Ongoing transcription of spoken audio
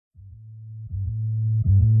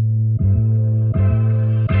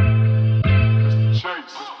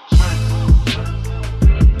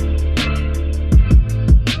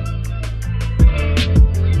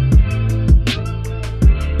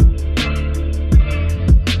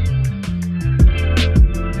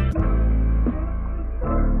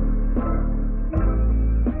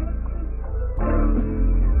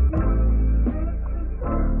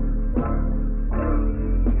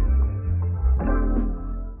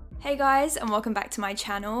Hey guys, and welcome back to my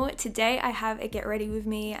channel. Today I have a get ready with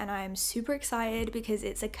me and I am super excited because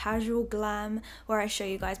it's a casual glam where I show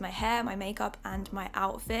you guys my hair, my makeup and my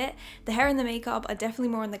outfit. The hair and the makeup are definitely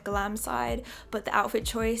more on the glam side, but the outfit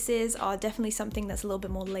choices are definitely something that's a little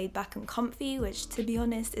bit more laid back and comfy, which to be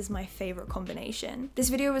honest is my favorite combination. This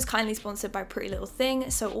video was kindly sponsored by Pretty Little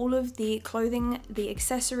Thing, so all of the clothing, the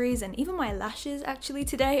accessories and even my lashes actually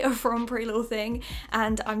today are from Pretty Little Thing,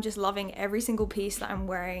 and I'm just loving every single piece that I'm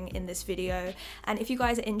wearing in this video. And if you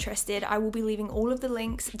guys are interested, I will be leaving all of the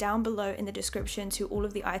links down below in the description to all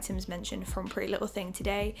of the items mentioned from Pretty Little Thing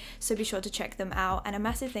today, so be sure to check them out. And a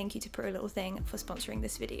massive thank you to Pretty Little Thing for sponsoring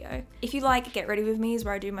this video. If you like Get Ready With Me's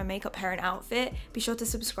where I do my makeup, hair and outfit, be sure to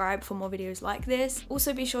subscribe for more videos like this.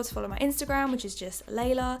 Also be sure to follow my Instagram, which is just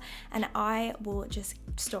Leyla, and I will just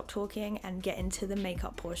stop talking and get into the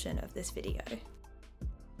makeup portion of this video.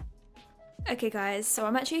 Okay guys, so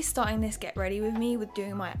I'm actually starting this get ready with me with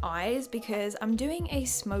doing my eyes because I'm doing a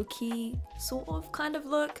smoky sort of kind of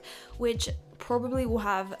look, which probably will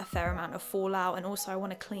have a fair amount of fallout, and also I want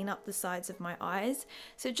to clean up the sides of my eyes,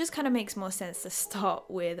 so it just kind of makes more sense to start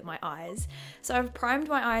with my eyes. So I've primed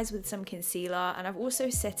my eyes with some concealer and I've also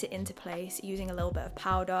set it into place using a little bit of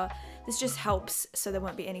powder. This just helps so there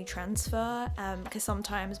won't be any transfer because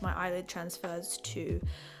sometimes my eyelid transfers to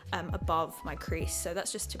above my crease, so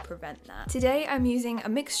that's just to prevent that. Today I'm using a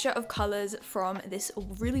mixture of colors from this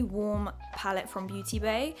really warm palette from Beauty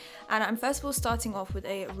Bay, and I'm first of all starting off with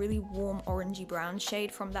a really warm orangey brown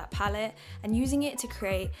shade from that palette and using it to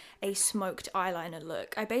create a smoked eyeliner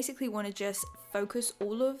look. I basically want to just focus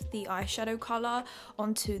all of the eyeshadow color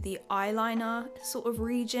onto the eyeliner sort of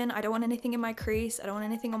region. I don't want anything in my crease, I don't want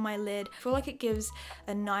anything on my lid. I feel like it gives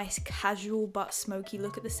a nice casual but smoky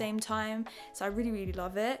look at the same time, so I really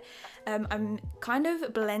love it. I'm kind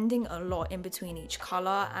of blending a lot in between each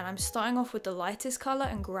color, and I'm starting off with the lightest color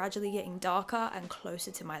and gradually getting darker and closer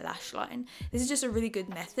to my lash line. This is just a really good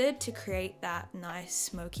method to create that nice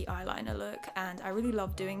smoky eyeliner look, and I really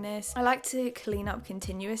love doing this. I like to clean up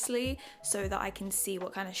continuously so that I can see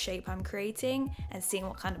what kind of shape I'm creating and seeing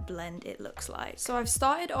what kind of blend it looks like. So I've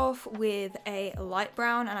started off with a light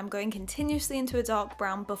brown and I'm going continuously into a dark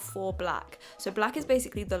brown before black. So black is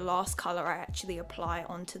basically the last color I actually apply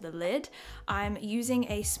onto the lid. I'm using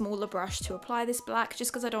a smaller brush to apply this black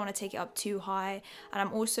just because I don't want to take it up too high, and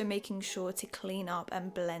I'm also making sure to clean up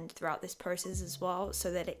and blend throughout this process as well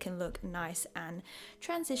so that it can look nice and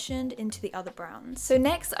transitioned into the other browns. So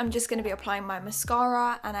next I'm just going to be applying my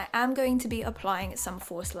mascara, and I am going to be applying some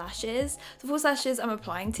false lashes. The false lashes I'm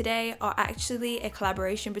applying today are actually a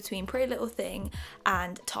collaboration between Pretty Little Thing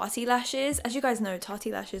and Tati Lashes. As you guys know,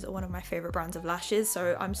 Tati Lashes are one of my favorite brands of lashes,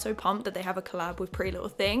 so I'm so pumped that they have a collab with Pretty Little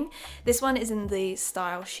Thing. This one is in the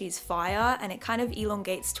style She's Fire, and it kind of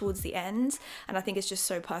elongates towards the end, and I think it's just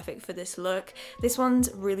so perfect for this look. This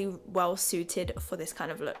one's really well suited for this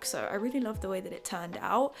kind of look, so I really love the way that it turned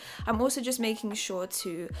out. I'm also just making sure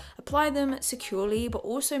to apply them securely, but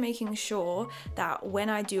also making sure that when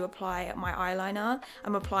I do apply my eyeliner,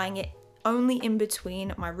 I'm applying it only in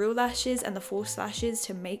between my real lashes and the false lashes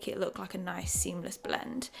to make it look like a nice seamless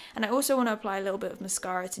blend. And I also want to apply a little bit of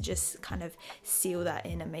mascara to just kind of seal that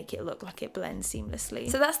in and make it look like it blends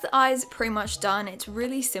seamlessly. So that's the eyes pretty much done. It's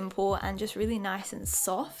really simple and just really nice and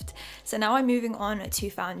soft. So now I'm moving on to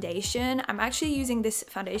foundation. I'm actually using this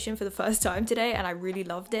foundation for the first time today and I really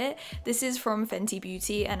loved it. This is from Fenty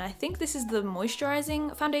Beauty and I think this is the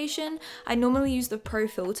moisturizing foundation. I normally use the Pro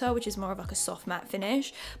Filter, which is more of like a soft matte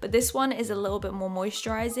finish, but this one is a little bit more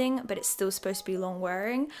moisturizing, but it's still supposed to be long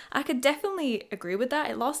wearing. I could definitely agree with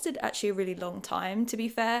that. It lasted actually a really long time, to be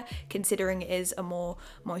fair, considering it is a more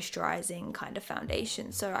moisturizing kind of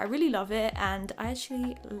foundation. So I really love it, and I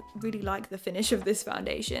actually really like the finish of this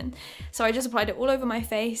foundation. So I just applied it all over my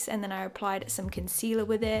face, and then I applied some concealer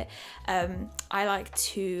with it. I like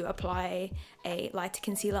to apply a lighter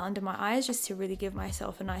concealer under my eyes just to really give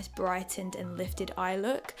myself a nice brightened and lifted eye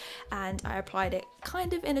look, and I applied it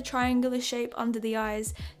kind of in a triangular shape under the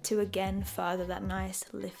eyes to again further that nice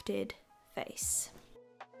lifted face.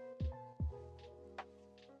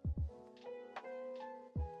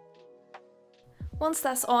 Once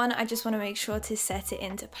that's on, I just want to make sure to set it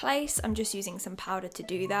into place. I'm just using some powder to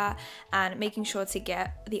do that and making sure to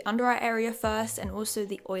get the under eye area first and also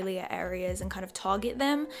the oilier areas and kind of target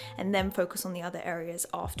them and then focus on the other areas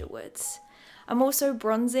afterwards. I'm also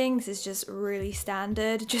bronzing. This is just really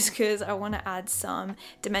standard just because I want to add some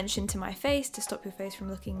dimension to my face to stop your face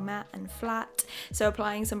from looking matte and flat. So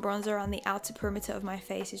applying some bronzer on the outer perimeter of my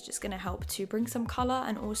face is just going to help to bring some color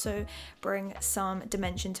and also bring some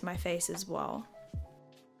dimension to my face as well.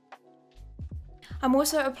 I'm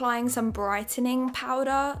also applying some brightening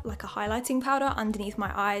powder, like a highlighting powder, underneath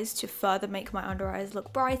my eyes to further make my under eyes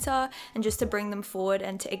look brighter and just to bring them forward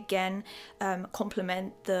and to again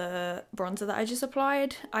complement the bronzer that I just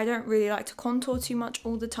applied. I don't really like to contour too much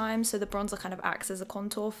all the time, so the bronzer kind of acts as a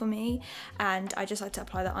contour for me, and I just like to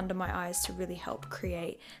apply that under my eyes to really help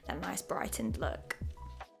create that nice brightened look.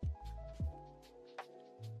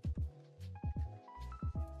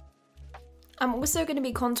 I'm also going to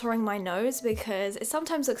be contouring my nose because it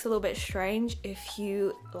sometimes looks a little bit strange if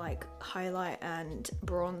you like highlight and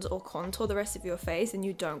bronze or contour the rest of your face and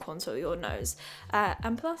you don't contour your nose.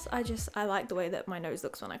 And plus I like the way that my nose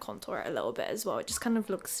looks when I contour it a little bit as well. It just kind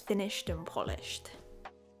of looks finished and polished.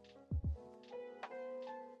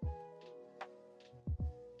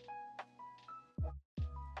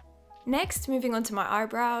 Next, moving on to my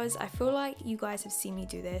eyebrows. I feel like you guys have seen me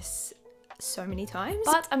do this so many times,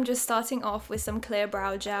 but I'm just starting off with some clear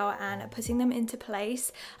brow gel and putting them into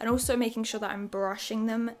place, and also making sure that I'm brushing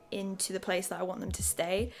them into the place that I want them to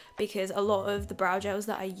stay, because a lot of the brow gels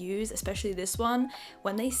that I use, especially this one,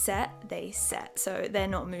 when they set, so they're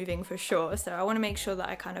not moving for sure. So I want to make sure that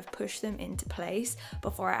I kind of push them into place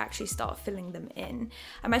before I actually start filling them in.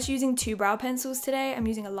 I'm actually using two brow pencils today. I'm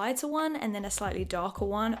using a lighter one and then a slightly darker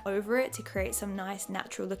one over it to create some nice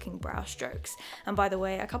natural looking brow strokes. And by the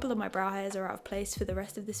way, a couple of my brow hairs are out of place for the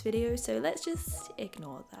rest of this video, so let's just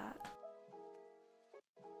ignore that.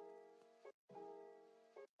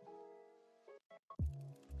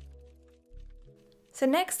 So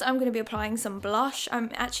next I'm going to be applying some blush. I'm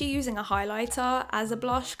actually using a highlighter as a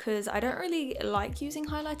blush because I don't really like using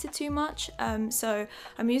highlighter too much, so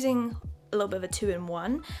I'm using a little bit of a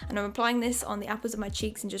 2-in-1, and I'm applying this on the apples of my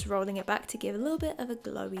cheeks and just rolling it back to give a little bit of a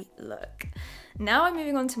glowy look. Now I'm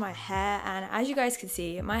moving on to my hair, and as you guys can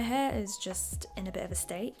see, my hair is just in a bit of a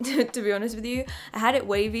state, to be honest with you. I had it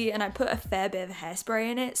wavy and I put a fair bit of hairspray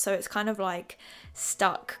in it, so it's kind of like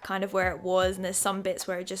stuck kind of where it was, and there's some bits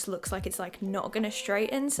where it just looks like it's like not gonna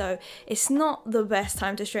straighten, so it's not the best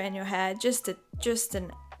time to straighten your hair. Just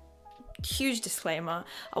an huge disclaimer,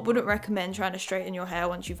 I wouldn't recommend trying to straighten your hair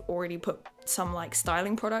once you've already put some like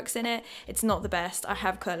styling products in it. It's not the best. I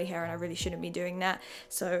have curly hair and I really shouldn't be doing that,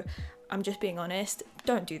 so I'm just being honest,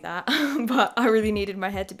 don't do that. But I really needed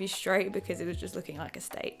my hair to be straight because it was just looking like a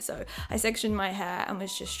state, so I sectioned my hair and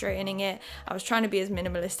was just straightening it. I was trying to be as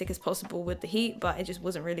minimalistic as possible with the heat, but it just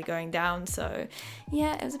wasn't really going down, so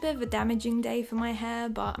yeah, it was a bit of a damaging day for my hair,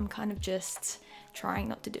 but I'm kind of just trying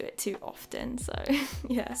not to do it too often, so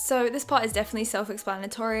yeah. So this part is definitely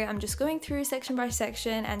self-explanatory. I'm just going through section by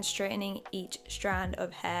section and straightening each strand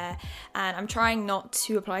of hair, and I'm trying not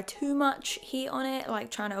to apply too much heat on it,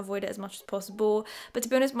 like trying to avoid it as much as possible. But to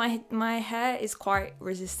be honest, my hair is quite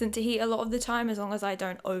resistant to heat a lot of the time, as long as I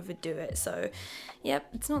don't overdo it. So yep,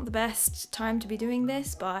 it's not the best time to be doing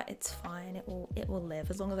this, but it's fine, it will live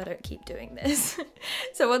as long as I don't keep doing this.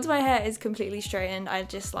 So once my hair is completely straightened, I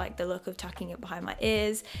just like the look of tucking it behind my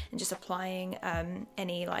ears and just applying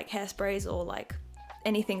any like hairsprays or like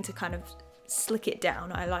anything to kind of slick it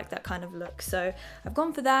down. I like that kind of look, so I've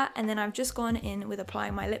gone for that, and then I've just gone in with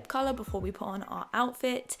applying my lip color before we put on our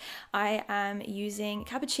outfit. I am using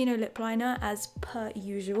Cappuccino lip liner as per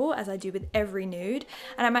usual, as I do with every nude,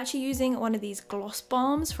 and I'm actually using one of these gloss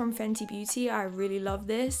balms from Fenty Beauty. I really love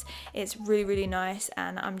this. It's really nice,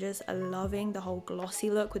 and I'm just loving the whole glossy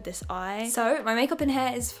look with this eye. So my makeup and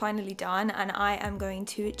hair is finally done, and I am going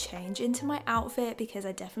to change into my outfit because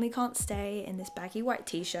I definitely can't stay in this baggy white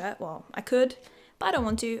t-shirt. Well, I could, but I don't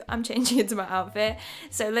want to. I'm changing into my outfit.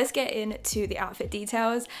 So let's get into the outfit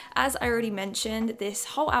details. As I already mentioned, this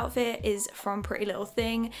whole outfit is from Pretty Little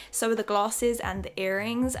Thing. So are the glasses and the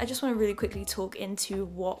earrings. I just want to really quickly talk into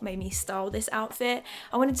what made me style this outfit.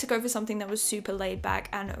 I wanted to go for something that was super laid back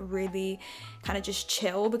and really kind of just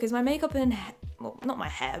chill, because my makeup and, well, not my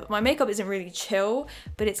hair, but my makeup isn't really chill,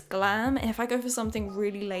 but it's glam. And if I go for something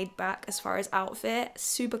really laid back as far as outfit,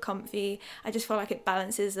 super comfy, I just feel like it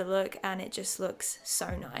balances the look and it just looks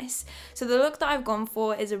so nice. So the look that I've gone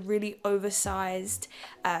for is a really oversized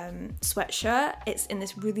sweatshirt. It's in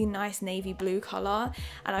this really nice navy blue color,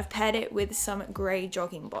 and I've paired it with some grey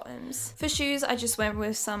jogging bottoms. For shoes, I just went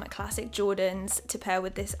with some classic Jordans to pair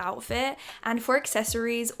with this outfit. And for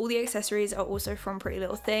accessories, all the accessories are also from Pretty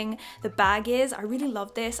Little Thing. The bag is, I really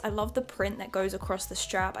love this. I love the print that goes across the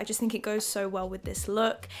strap. I just think it goes so well with this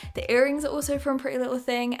look. The earrings are also from Pretty Little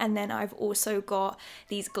Thing, and then I've also got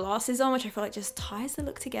these glasses on, which I feel like just ties the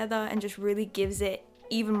look together and just really gives it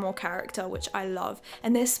even more character, which I love.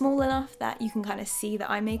 And they're small enough that you can kind of see the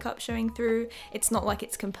eye makeup showing through. It's not like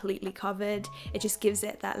it's completely covered. It just gives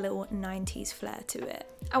it that little 90s flair to it.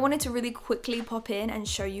 I wanted to really quickly pop in and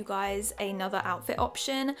show you guys another outfit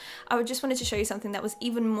option. I just wanted to show you something that was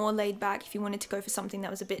even more laid back if you wanted to go for something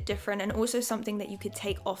that was a bit different, and also something that you could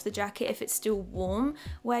take off the jacket if it's still warm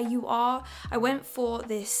where you are. I went for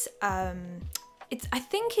this I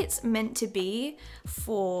think it's meant to be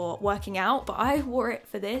for working out, but I wore it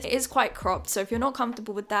for this. It is quite cropped, so if you're not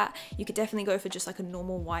comfortable with that, you could definitely go for just like a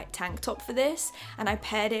normal white tank top for this. And I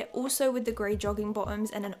paired it also with the grey jogging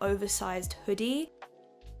bottoms and an oversized hoodie.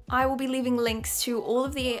 I will be leaving links to all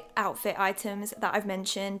of the outfit items that I've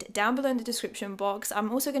mentioned down below in the description box.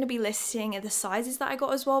 I'm also going to be listing the sizes that I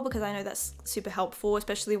got as well, because I know that's super helpful,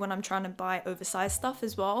 especially when I'm trying to buy oversized stuff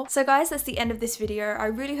as well. So guys, that's the end of this video. I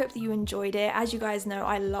really hope that you enjoyed it. As you guys know,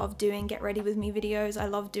 I love doing get ready with me videos. I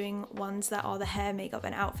love doing ones that are the hair, makeup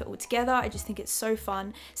and outfit all together. I just think it's so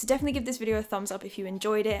fun. So definitely give this video a thumbs up if you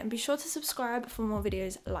enjoyed it, and be sure to subscribe for more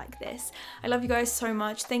videos like this. I love you guys so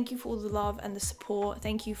much. Thank you for all the love and the support.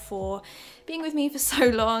 Thank you for being with me for so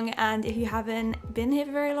long, and if you haven't been here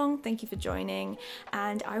for very long, thank you for joining,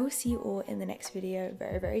 and I will see you all in the next video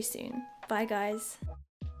very, very soon. Bye guys.